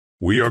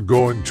We are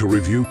going to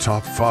review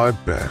top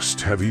 5 best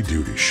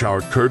heavy-duty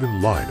shower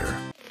curtain liner.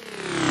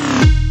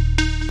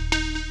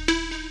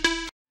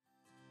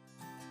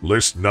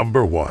 List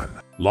number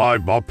 1.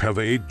 LINERS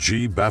PEVA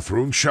 8G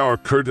Bathroom Shower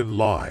Curtain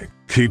Line.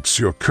 Keeps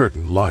your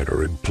curtain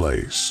liner in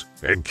place.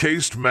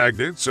 Encased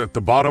magnets at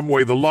the bottom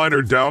weigh the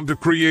liner down to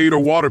create a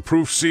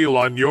waterproof seal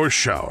on your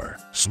shower.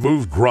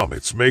 Smooth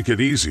grommets make it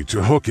easy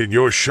to hook in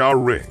your shower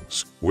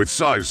rings. With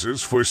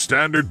sizes for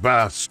standard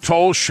baths,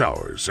 tall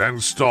showers,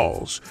 and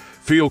stalls,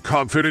 feel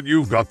confident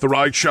you've got the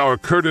right shower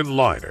curtain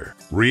liner.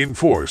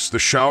 Reinforce the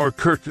shower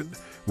curtain,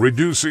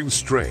 reducing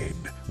strain,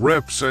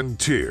 rips, and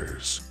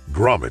tears.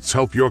 Grommets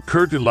help your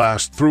curtain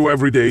last through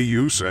everyday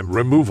use and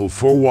removal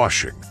for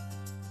washing.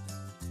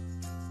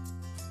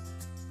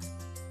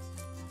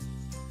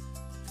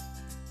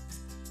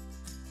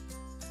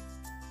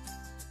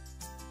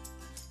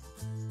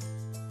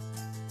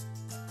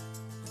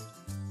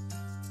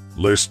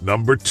 List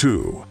number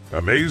 2.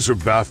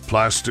 Amazer Bath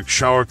Plastic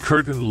Shower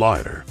Curtain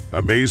Liner.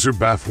 Amazer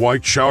Bath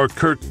White Shower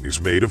Curtain is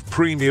made of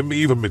premium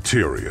EVA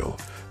material.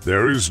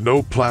 There is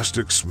no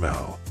plastic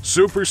smell.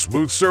 Super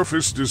smooth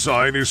surface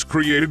design is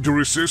created to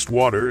resist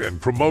water and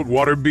promote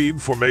water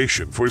bead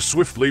formation for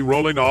swiftly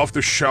rolling off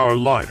the shower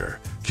liner,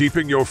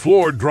 keeping your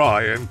floor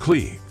dry and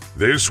clean.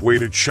 This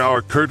weighted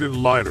shower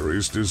curtain liner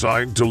is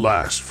designed to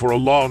last for a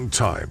long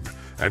time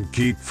and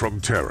keep from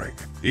tearing.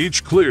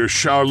 Each clear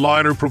shower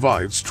liner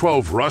provides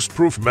 12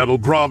 rust-proof metal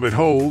grommet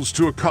holes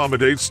to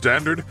accommodate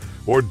standard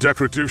or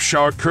decorative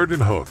shower curtain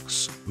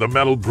hooks. The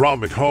metal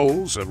grommet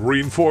holes and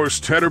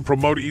reinforced header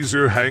promote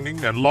easier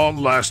hanging and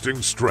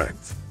long-lasting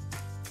strength.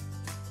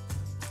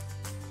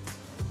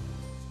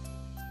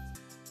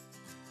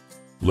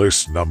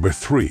 List number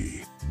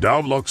 3.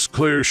 Downlux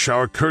Clear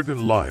Shower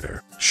Curtain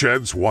Liner.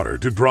 Sheds water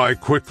to dry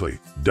quickly.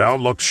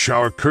 Downlux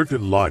Shower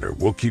Curtain Liner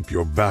will keep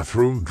your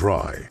bathroom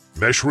dry.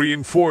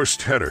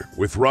 Mesh-reinforced header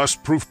with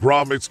rust-proof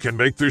grommets can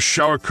make this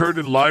shower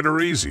curtain liner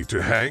easy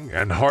to hang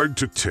and hard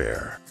to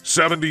tear.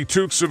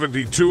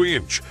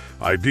 72-inch,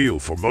 ideal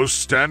for most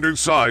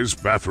standard-size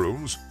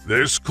bathrooms.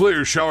 This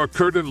clear shower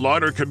curtain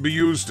liner can be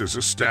used as a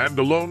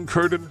standalone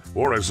curtain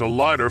or as a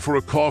liner for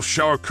a cloth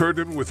shower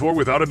curtain with or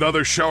without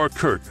another shower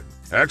curtain.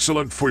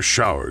 Excellent for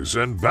showers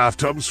and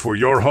bathtubs for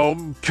your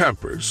home,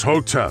 campers,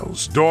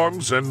 hotels,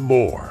 dorms, and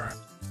more.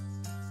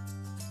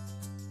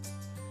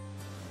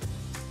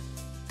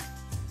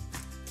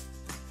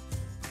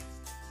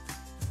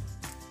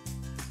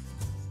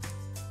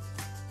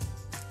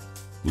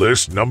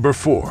 List number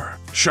 4.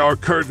 Shower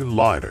Curtain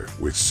Liner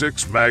with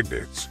 6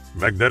 magnets.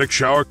 Magnetic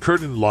shower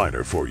curtain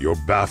liner for your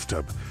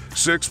bathtub.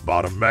 6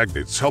 bottom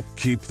magnets help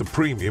keep the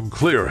premium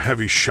clear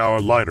heavy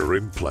shower liner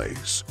in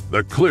place.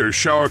 The clear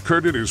shower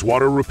curtain is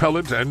water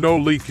repellent and no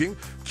leaking.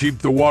 Keep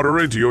the water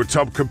into your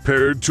tub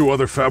compared to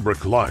other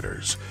fabric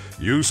liners.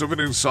 Use of an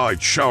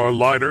inside shower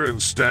liner and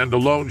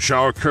standalone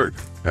shower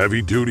curtain.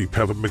 Heavy-duty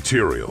PEVA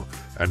material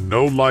and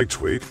no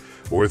lightweight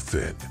or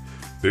thin.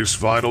 This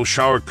vinyl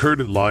shower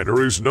curtain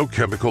liner is no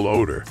chemical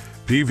odor,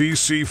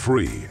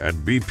 PVC-free and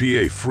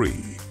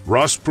BPA-free.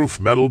 Rust-proof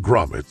metal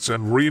grommets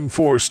and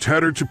reinforced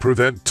header to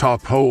prevent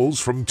top holes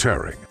from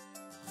tearing.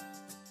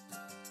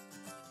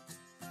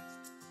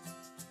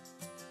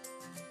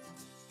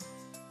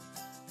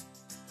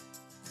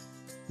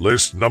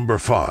 List number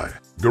 5.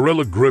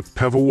 Gorilla Grip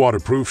PEVA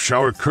Waterproof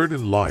Shower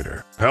Curtain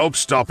Liner. Help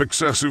stop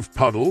excessive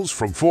puddles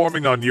from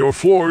forming on your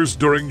floors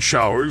during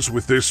showers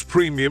with this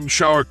premium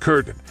shower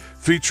curtain.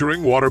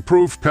 Featuring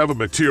waterproof PEVA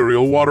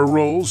material, water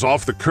rolls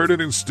off the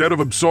curtain instead of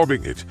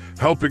absorbing it,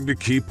 helping to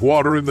keep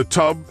water in the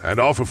tub and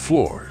off of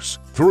floors.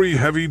 3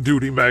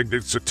 heavy-duty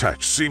magnets attach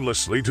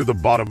seamlessly to the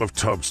bottom of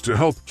tubs to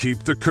help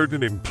keep the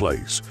curtain in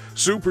place.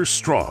 Super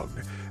strong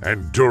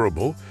and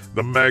durable,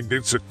 the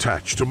magnets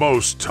attach to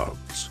most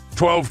tubs.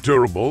 12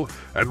 durable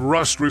and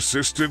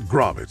rust-resistant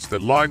grommets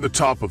that line the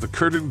top of the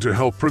curtain to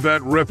help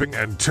prevent ripping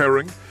and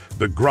tearing.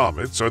 The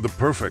grommets are the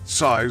perfect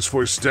size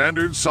for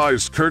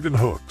standard-sized curtain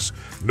hooks.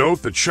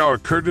 Note that shower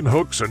curtain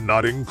hooks are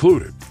not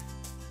included.